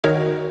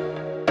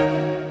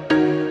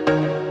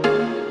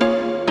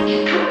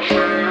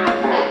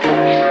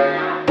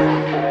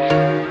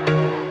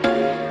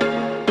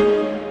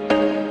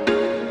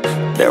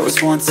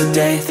once a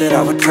day that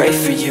I would pray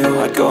for you.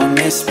 I'd go and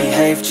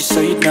misbehave just so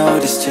you'd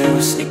notice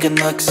too. Sneaking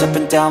looks up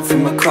and down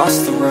from across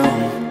the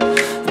room.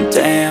 And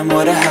damn,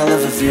 what a hell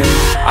of a view.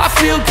 I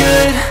feel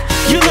good,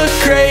 you look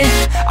great,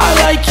 I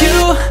like you,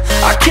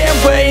 I can't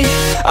wait.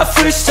 A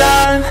first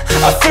time,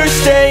 a first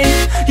date,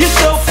 you're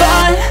so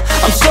fine,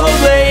 I'm so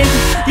late.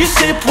 You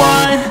sip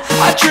wine,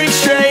 I drink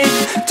straight,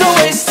 don't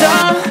waste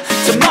time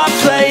to my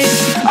place.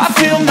 I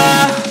feel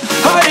my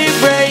heart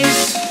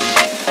erase,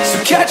 so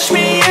catch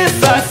me if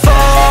I fall.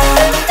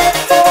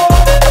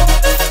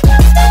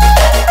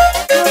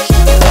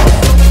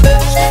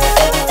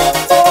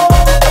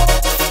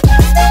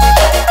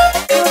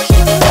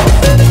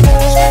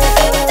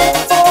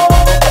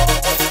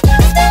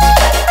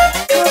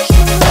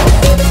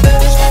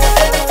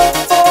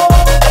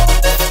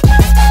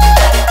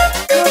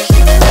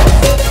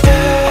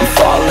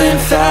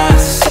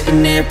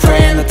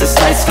 Praying that this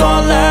night's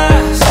gonna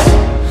last.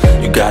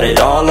 You got it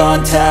all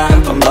on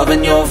tap, I'm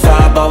loving your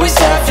vibe, always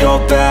have your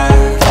back.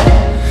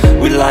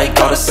 We like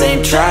all the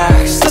same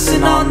tracks,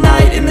 listen all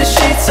night in the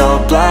sheets all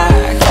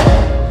black.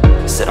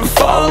 Said I'm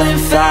falling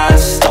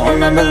fast, don't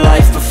remember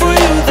life before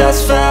you,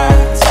 that's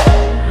fact.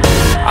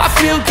 I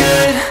feel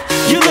good,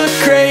 you look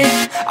great,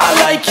 I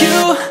like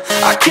you,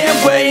 I can't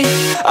wait.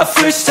 A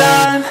first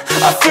time,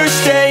 a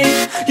first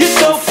date, you're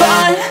so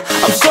fine,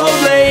 I'm so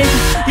late.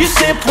 You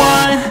sip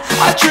wine,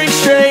 I drink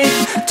straight,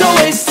 don't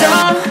waste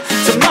time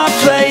to my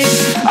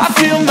place. I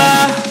feel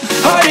my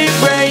heart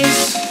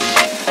erase,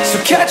 so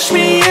catch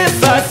me